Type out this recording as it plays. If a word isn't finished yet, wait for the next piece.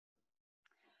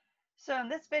So in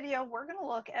this video, we're going to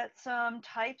look at some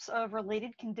types of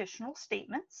related conditional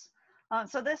statements.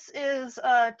 So this is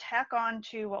a tack on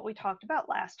to what we talked about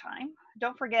last time.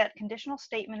 Don't forget, conditional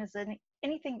statement is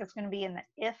anything that's going to be in the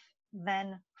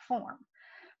if-then form.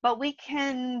 But we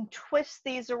can twist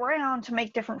these around to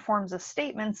make different forms of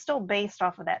statements still based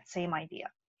off of that same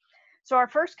idea. So our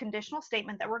first conditional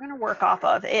statement that we're going to work off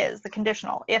of is the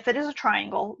conditional. If it is a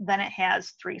triangle, then it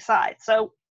has three sides.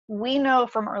 So we know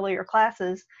from earlier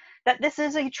classes that this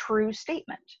is a true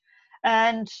statement.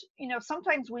 And,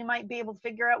 sometimes we might be able to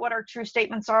figure out what our true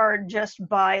statements are just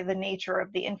by the nature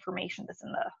of the information that's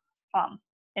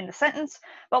in the sentence,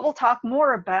 but we'll talk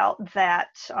more about that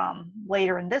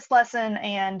later in this lesson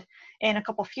and in a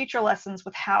couple future lessons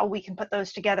with how we can put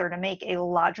those together to make a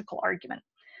logical argument.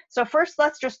 So first,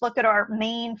 let's just look at our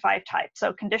main 5 types.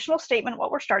 So conditional statement,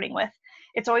 what we're starting with.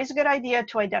 It's always a good idea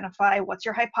to identify what's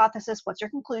your hypothesis, what's your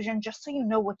conclusion, just so you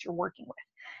know what you're working with.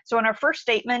 So in our first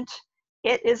statement,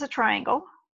 it is a triangle,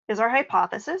 is our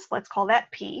hypothesis. Let's call that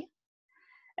P.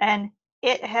 And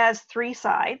it has 3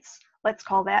 sides. Let's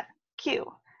call that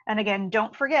Q. And again,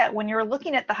 don't forget, when you're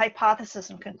looking at the hypothesis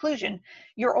and conclusion,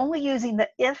 you're only using the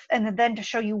if and the then to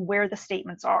show you where the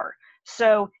statements are.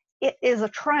 So it is a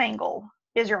triangle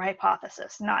is your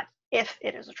hypothesis, not if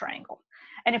it is a triangle.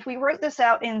 And if we wrote this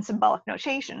out in symbolic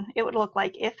notation, it would look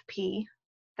like if P,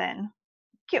 then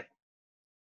Q.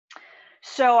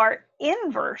 So our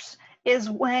inverse is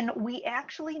when we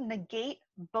actually negate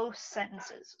both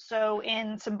sentences. So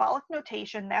in symbolic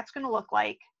notation, that's going to look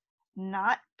like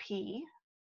not P,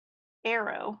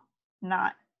 arrow,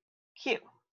 not Q.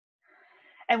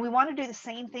 And we want to do the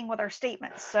same thing with our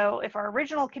statements. So if our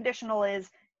original conditional is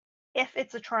if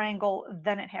it's a triangle,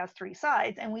 then it has 3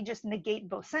 sides, and we just negate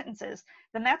both sentences,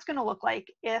 then that's going to look like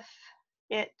if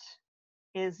it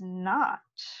is not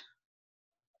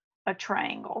a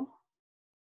triangle,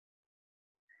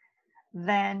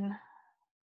 then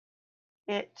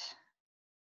it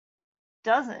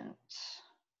doesn't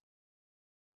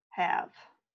have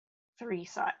 3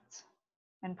 sides.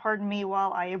 And pardon me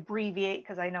while I abbreviate,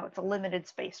 because I know it's a limited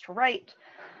space to write.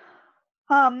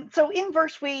 So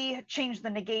inverse, we change the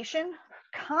negation.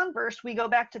 Converse, we go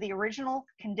back to the original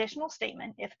conditional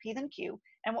statement, if P then Q.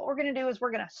 And what we're going to do is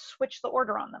we're going to switch the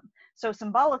order on them. So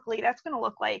symbolically, that's going to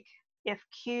look like if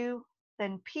Q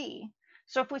then P.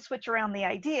 So if we switch around the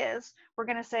ideas, we're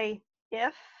going to say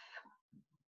if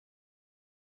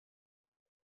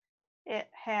it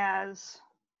has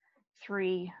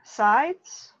 3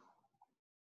 sides,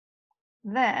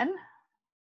 then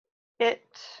it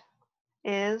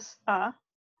is a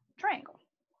triangle.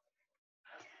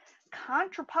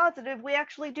 Contrapositive, we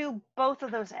actually do both of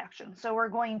those actions. So we're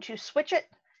going to switch it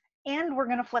and we're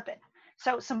going to flip it.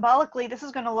 So symbolically, this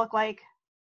is going to look like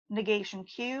negation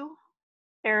Q,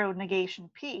 arrow negation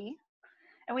P,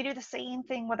 and we do the same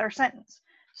thing with our sentence.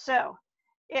 So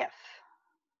if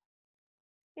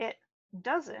it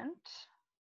doesn't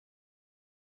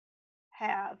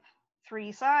have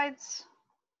 3 sides,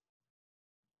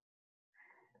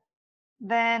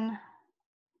 then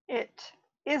it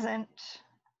isn't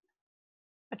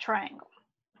a triangle.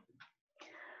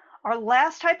 Our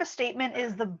last type of statement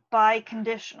is the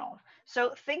biconditional.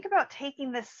 So think about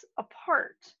taking this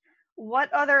apart.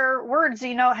 What other words do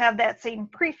you know have that same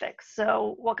prefix?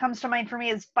 So what comes to mind for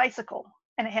me is bicycle,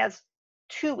 and it has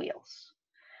 2 wheels.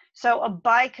 So a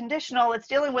biconditional, it's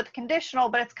dealing with conditional,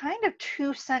 but it's kind of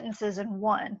 2 sentences in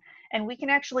one, and we can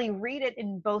actually read it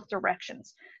in both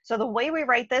directions. So the way we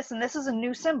write this, and this is a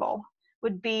new symbol,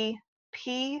 would be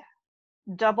P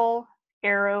double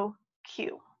arrow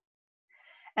Q.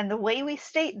 And the way we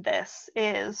state this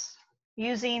is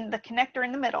using the connector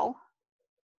in the middle,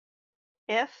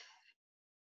 if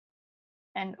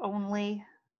and only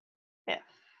if.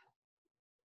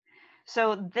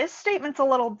 So this statement's a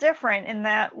little different in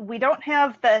that we don't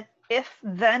have the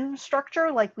if-then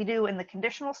structure like we do in the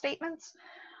conditional statements,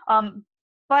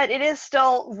 but it is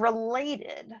still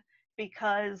related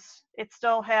because it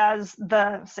still has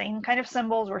the same kind of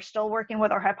symbols. We're still working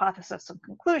with our hypothesis and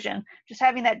conclusion, just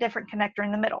having that different connector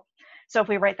in the middle. So if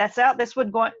we write this out, this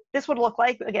would look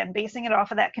like, again, basing it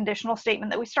off of that conditional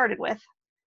statement that we started with.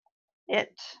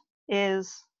 It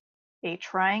is a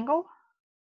triangle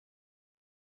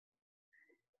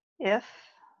if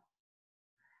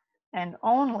and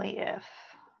only if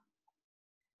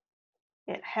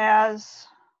it has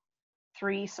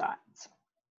 3 sides.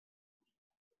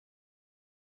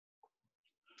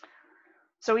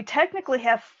 So we technically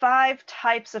have 5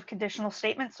 types of conditional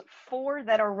statements, 4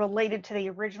 that are related to the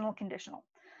original conditional.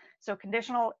 So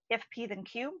conditional if P then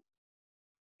Q.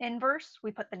 Inverse,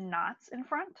 we put the nots in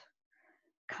front.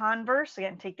 Converse,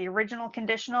 again, take the original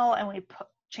conditional and we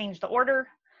change the order.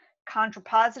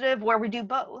 Contrapositive, where we do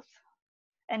both.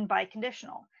 And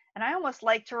biconditional. And I almost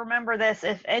like to remember this.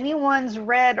 If anyone's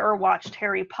read or watched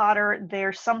Harry Potter,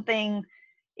 there's something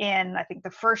in, I think,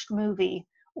 the first movie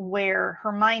where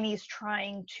Hermione's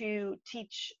trying to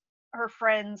teach her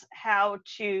friends how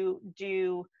to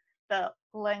do the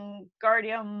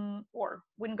Wingardium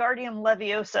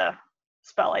Leviosa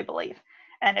spell, I believe.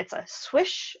 And it's a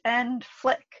swish and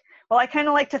flick. Well, I kind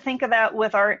of like to think of that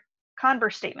with our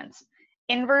converse statements.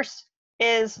 Inverse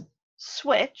is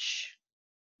switch.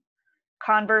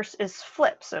 Converse is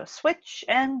flip. So switch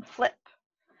and flip.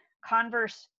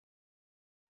 Converse,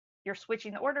 you're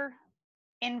switching the order.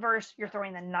 Inverse, you're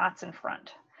throwing the knots in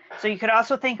front. So you could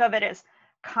also think of it as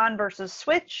converse is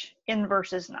switch,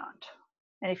 inverse is not.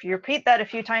 And if you repeat that a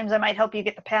few times, that might help you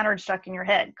get the pattern stuck in your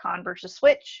head. Converse is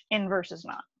switch, inverse is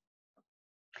not.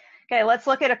 Okay, let's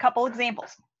look at a couple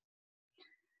examples.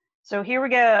 So here we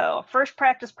go. First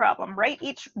practice problem. Write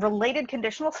each related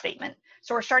conditional statement.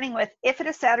 So we're starting with, if it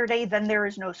is Saturday, then there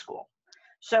is no school.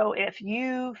 So if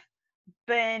you've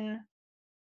been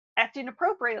acting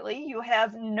appropriately, you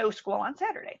have no school on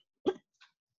Saturday.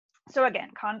 So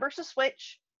again, converse is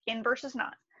switch, inverse is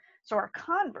not. So our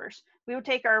converse, we would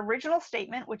take our original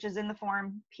statement, which is in the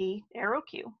form P arrow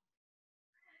Q.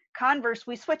 Converse,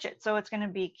 we switch it. So it's going to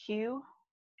be Q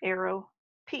arrow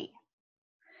P.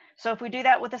 So if we do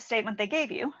that with the statement they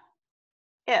gave you,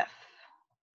 if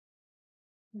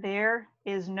there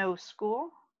is no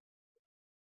school,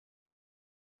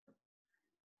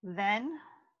 then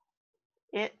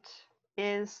it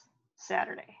is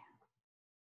Saturday.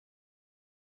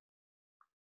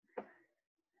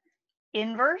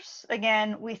 Inverse,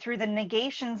 again, we threw the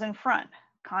negations in front.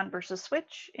 Converse is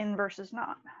switch, inverse is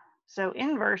not. So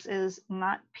inverse is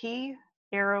not P,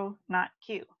 arrow, not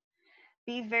Q.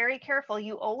 Be very careful.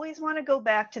 You always want to go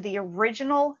back to the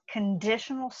original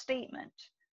conditional statement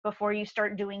before you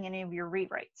start doing any of your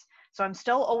rewrites. So I'm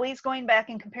still always going back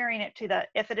and comparing it to the,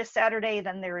 if it is Saturday,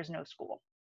 then there is no school.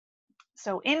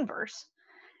 So inverse,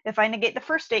 if I negate the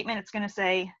first statement, it's going to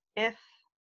say, if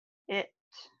it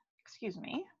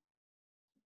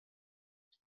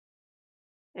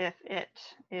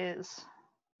is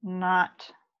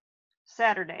not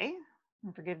Saturday,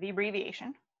 and forgive the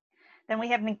abbreviation, then we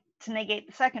have to negate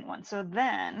the second one. So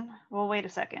then, well, wait a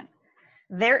second.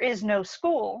 There is no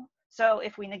school. So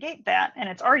if we negate that, and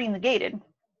it's already negated,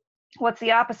 what's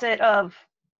the opposite of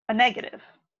a negative?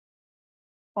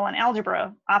 Well, in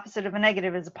algebra, opposite of a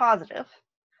negative is a positive.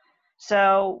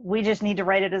 So we just need to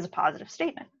write it as a positive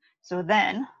statement. So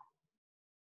then,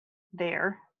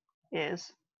 there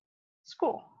is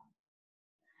school.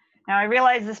 Now I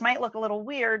realize this might look a little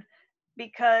weird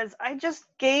because I just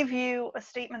gave you a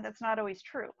statement that's not always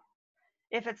true.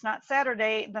 If it's not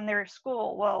Saturday, then there is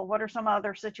school. Well, what are some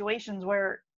other situations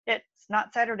where it's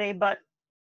not Saturday, but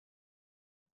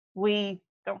we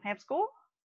don't have school?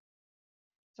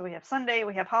 So we have Sunday,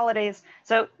 we have holidays.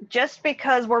 So just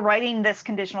because we're writing this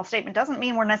conditional statement doesn't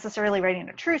mean we're necessarily writing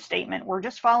a true statement. We're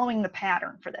just following the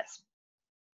pattern for this.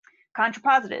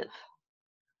 Contrapositive,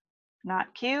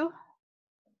 not Q,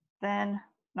 then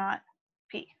not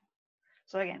P.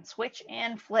 So again, switch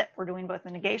and flip. We're doing both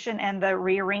the negation and the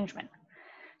rearrangement.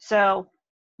 So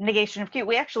negation of Q,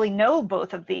 we actually know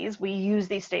both of these. We use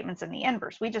these statements in the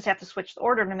inverse. We just have to switch the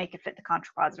order to make it fit the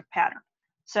contrapositive pattern.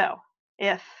 So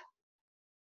if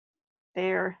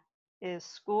there is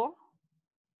school,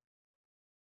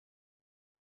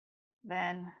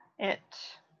 then it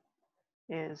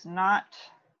is not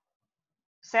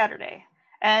Saturday.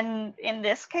 And in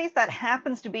this case, that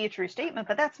happens to be a true statement,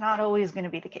 but that's not always going to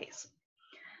be the case.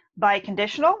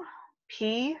 Biconditional,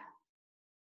 P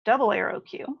double arrow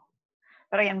Q.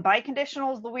 But again,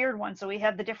 biconditional is the weird one. So we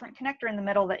have the different connector in the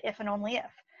middle, the if and only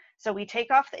if. So we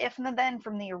take off the if and the then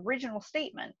from the original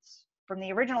statements, from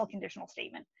the original conditional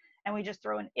statement, and we just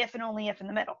throw an if and only if in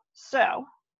the middle. So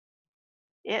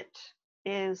it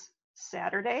is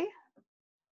Saturday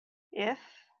if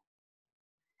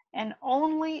and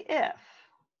only if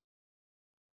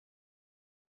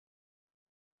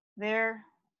there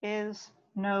is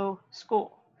no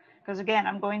school. Because again,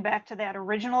 I'm going back to that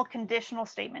original conditional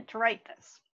statement to write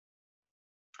this.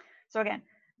 So again,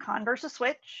 converse is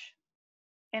switch,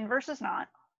 inverse is not.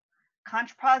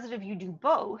 Contrapositive, you do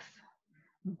both.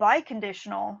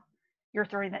 Biconditional, you're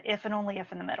throwing the if and only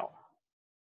if in the middle.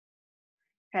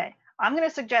 Okay, I'm going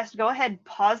to suggest go ahead,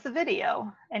 pause the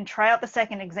video, and try out the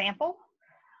second example.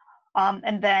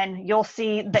 And then you'll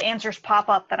see the answers pop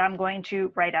up that I'm going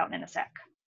to write out in a sec.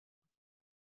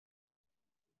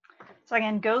 So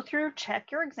again, go through,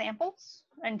 check your examples,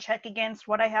 and check against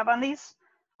what I have on these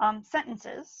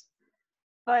sentences.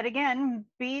 But again,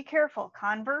 be careful.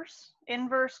 Converse,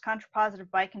 inverse, contrapositive,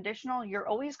 biconditional, you're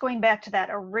always going back to that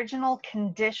original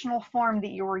conditional form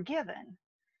that you were given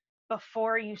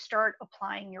before you start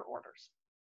applying your orders.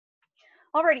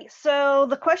 Alrighty, so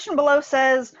the question below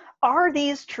says, are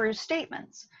these true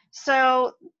statements?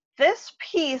 So this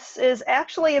piece is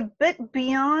actually a bit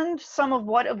beyond some of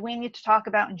what we need to talk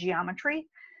about in geometry.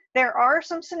 There are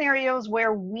some scenarios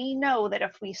where we know that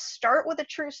if we start with a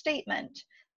true statement,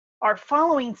 our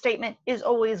following statement is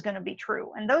always going to be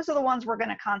true. And those are the ones we're going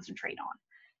to concentrate on.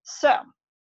 So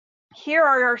here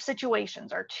are our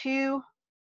situations, our two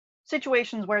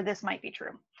situations where this might be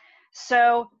true.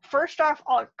 So first off,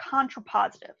 our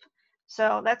contrapositive.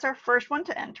 So that's our first one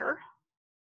to enter.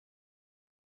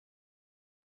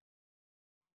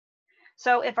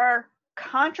 So if our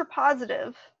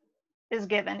contrapositive is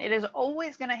given, it is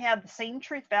always going to have the same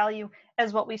truth value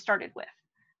as what we started with.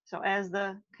 So as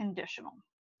the conditional.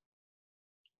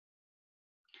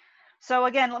 So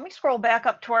again, let me scroll back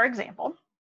up to our example.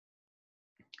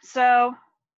 So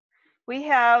we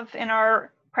have in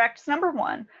our practice number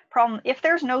 1 problem, if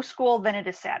there's no school, then it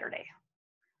is Saturday.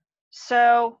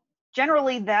 So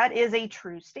generally that is a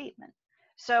true statement.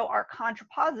 So our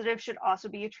contrapositive should also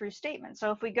be a true statement.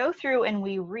 So if we go through and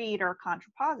we read our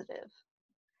contrapositive,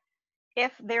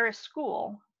 if there is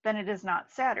school, then it is not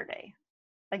Saturday.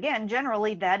 Again,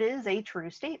 generally that is a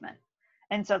true statement.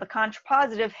 And so the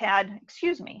contrapositive had,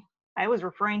 excuse me, I was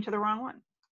referring to the wrong one.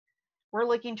 We're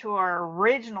looking to our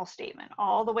original statement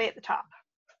all the way at the top.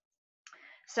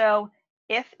 So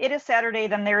if it is Saturday,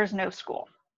 then there is no school.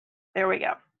 There we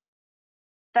go.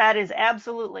 That is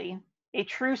absolutely a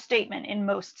true statement in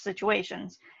most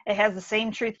situations. It has the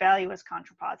same truth value as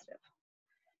contrapositive.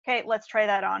 Okay, let's try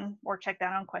that on, or check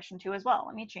that on question 2 as well.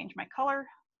 Let me change my color.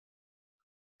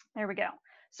 There we go.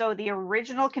 So the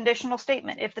original conditional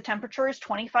statement, if the temperature is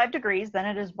 25 degrees, then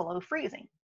it is below freezing.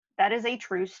 That is a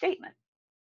true statement.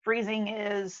 Freezing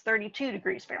is 32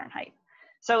 degrees Fahrenheit.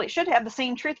 So it should have the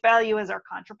same truth value as our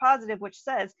contrapositive, which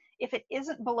says if it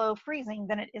isn't below freezing,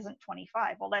 then it isn't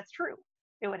 25. Well, that's true.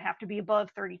 It would have to be above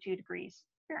 32 degrees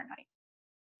Fahrenheit.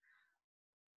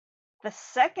 The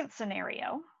second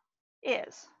scenario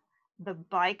is the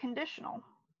biconditional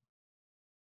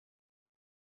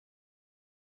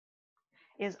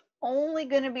is only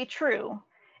going to be true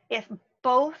if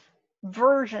both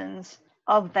versions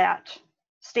of that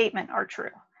statement are true.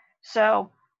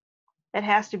 So it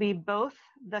has to be both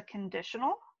the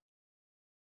conditional,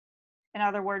 in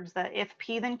other words, the if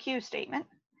P then Q statement,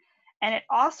 and it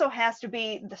also has to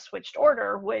be the switched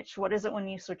order, which, what is it when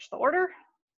you switch the order?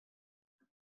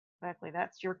 Exactly,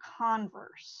 that's your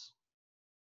converse.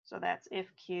 So that's if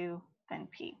Q, then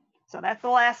P. So that's the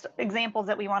last examples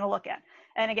that we want to look at.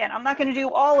 And again, I'm not going to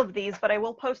do all of these, but I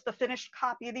will post the finished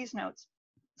copy of these notes.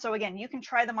 So again, you can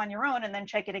try them on your own and then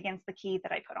check it against the key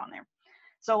that I put on there.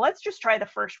 So let's just try the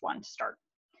first one to start.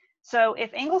 So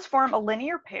if angles form a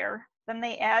linear pair, then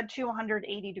they add to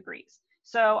 180 degrees.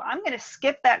 So I'm going to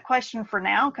skip that question for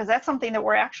now because that's something that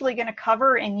we're actually going to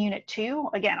cover in Unit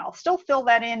 2. Again, I'll still fill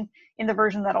that in the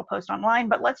version that I'll post online,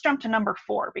 but let's jump to number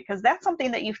 4 because that's something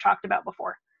that you've talked about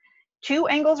before. Two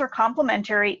angles are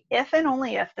complementary if and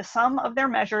only if the sum of their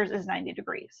measures is 90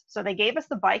 degrees. So they gave us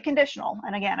the biconditional,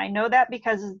 and again, I know that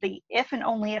because of the if and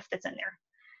only if that's in there.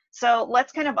 So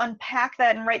let's kind of unpack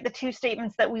that and write the two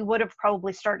statements that we would have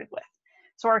probably started with.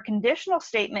 So our conditional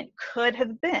statement could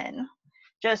have been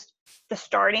just the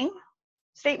starting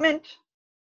statement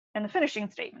and the finishing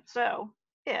statement. So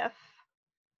if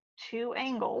two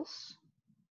angles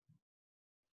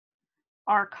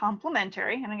are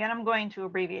complementary, and again, I'm going to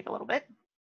abbreviate a little bit,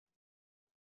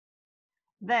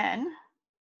 then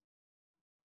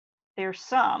their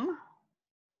sum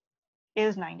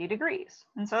is 90 degrees.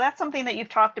 And so that's something that you've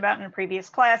talked about in a previous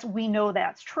class. We know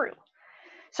that's true.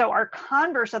 So our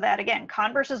converse of that, again,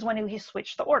 converse is when we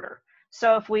switch the order.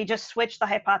 So if we just switch the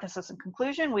hypothesis and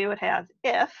conclusion, we would have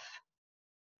if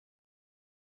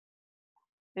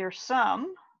their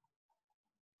sum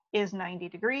is 90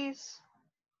 degrees,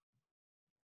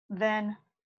 then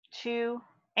two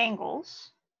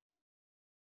angles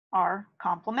are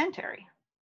complementary.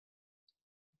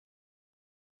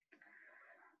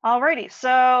 Alrighty,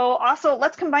 so also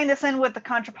let's combine this in with the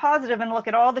contrapositive and look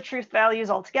at all the truth values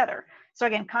all together. So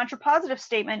again, contrapositive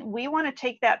statement, we want to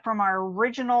take that from our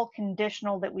original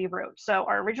conditional that we wrote. So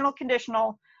our original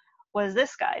conditional was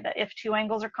this guy, that if two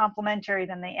angles are complementary,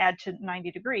 then they add to 90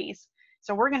 degrees.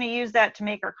 So we're going to use that to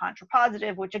make our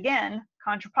contrapositive, which again,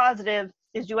 contrapositive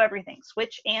is do everything,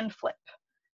 switch and flip.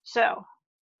 So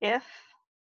if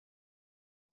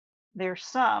their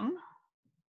sum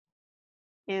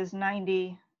is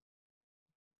 90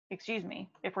 excuse me,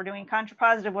 if we're doing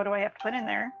contrapositive, what do I have to put in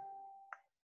there?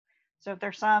 So if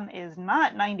their sum is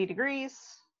not 90 degrees,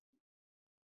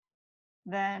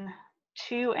 then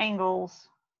two angles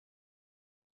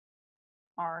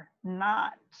are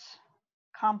not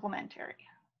complementary.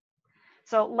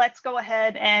 So let's go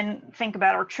ahead and think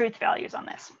about our truth values on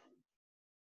this.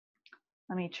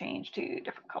 Let me change to a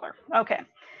different color. Okay,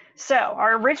 so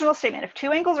our original statement, if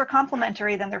two angles are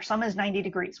complementary, then their sum is 90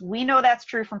 degrees. We know that's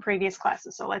true from previous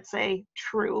classes, so let's say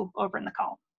true over in the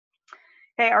column.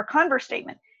 Okay, our converse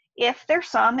statement, if their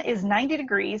sum is 90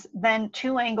 degrees, then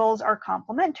two angles are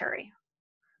complementary.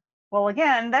 Well,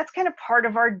 again, that's kind of part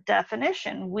of our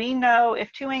definition. We know if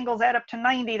two angles add up to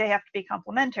 90, they have to be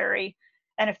complementary.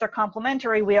 And if they're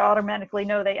complementary, we automatically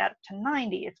know they add up to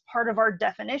 90. It's part of our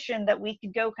definition that we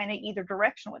could go kind of either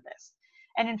direction with this.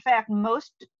 And in fact,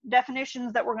 most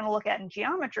definitions that we're going to look at in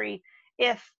geometry,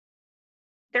 if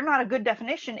they're not a good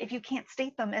definition if you can't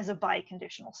state them as a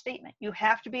biconditional statement. You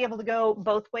have to be able to go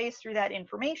both ways through that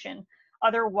information.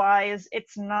 Otherwise,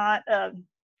 it's not a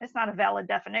valid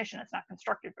definition. It's not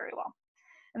constructed very well.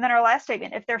 And then our last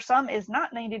statement, if their sum is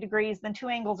not 90 degrees, then two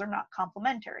angles are not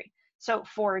complementary. So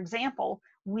for example,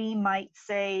 we might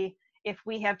say if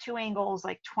we have two angles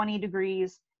like 20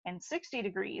 degrees and 60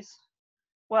 degrees,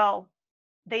 well,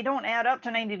 they don't add up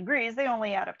to 90 degrees, they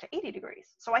only add up to 80 degrees.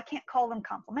 So I can't call them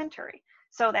complementary.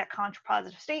 So that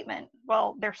contrapositive statement,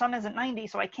 well, their sum isn't 90,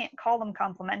 so I can't call them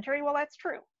complementary. Well, that's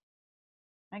true.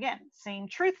 Again, same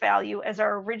truth value as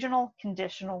our original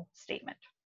conditional statement.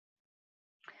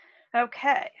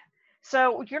 Okay,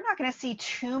 so you're not going to see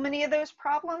too many of those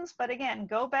problems, but again,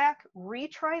 go back,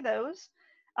 retry those,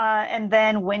 and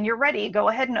then when you're ready, go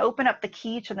ahead and open up the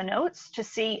key to the notes to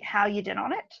see how you did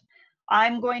on it.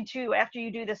 I'm going to, after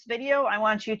you do this video, I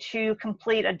want you to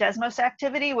complete a Desmos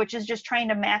activity, which is just trying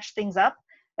to match things up.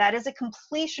 That is a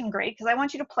completion grade because I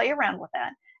want you to play around with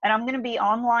that. And I'm going to be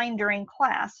online during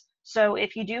class. So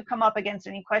if you do come up against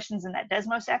any questions in that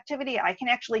Desmos activity, I can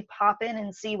actually pop in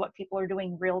and see what people are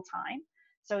doing real time.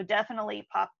 So definitely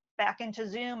pop back into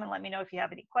Zoom and let me know if you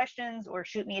have any questions, or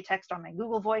shoot me a text on my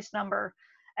Google Voice number.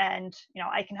 And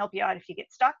I can help you out if you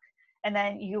get stuck. And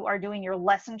then you are doing your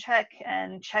lesson check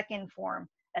and check-in form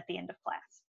at the end of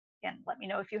class. Again, let me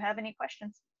know if you have any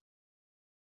questions.